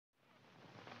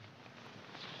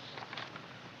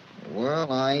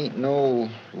Well, I ain't no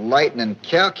lightning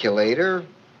calculator,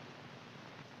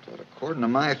 but according to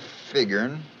my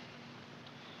figuring,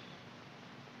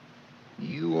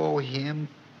 you owe him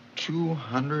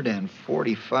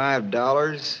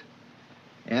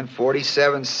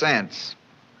 $245.47.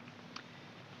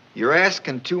 You're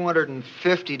asking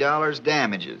 $250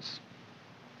 damages.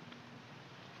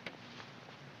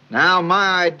 Now,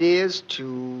 my idea is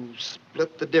to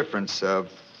split the difference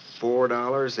of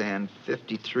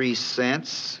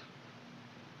 $4.53,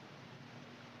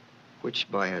 which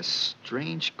by a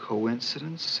strange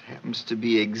coincidence happens to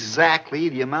be exactly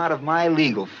the amount of my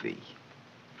legal fee.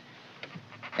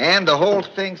 And the whole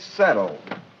thing's settled.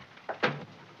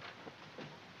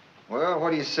 Well,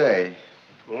 what do you say?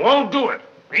 Won't do it.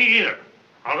 Me either.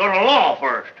 I'll go to law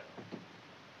first.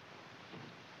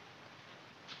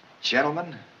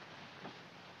 Gentlemen,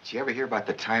 did you ever hear about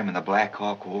the time in the Black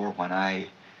Hawk War when I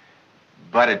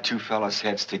butted two fellas'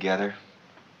 heads together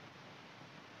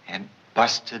and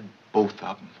busted both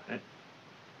of them?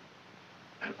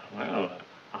 Well,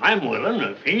 I'm willing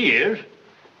if he is.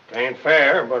 Ain't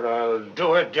fair, but I'll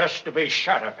do it just to be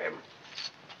shut of him.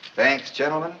 Thanks,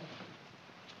 gentlemen.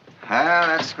 Well,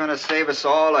 that's going to save us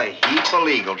all a heap of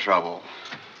legal trouble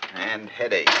and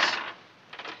headaches.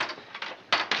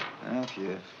 Well, if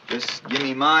you just give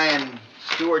me my and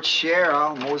Stuart's share,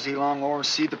 I'll mosey along over and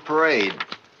see the parade.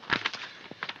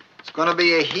 It's going to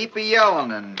be a heap of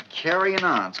yelling and carrying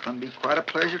on. It's going to be quite a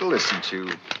pleasure to listen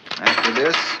to. After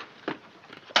this,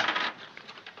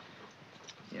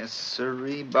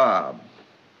 Yessiree, Bob.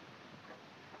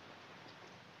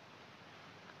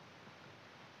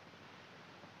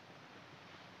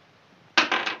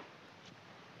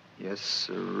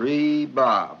 Yessiree,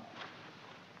 Bob.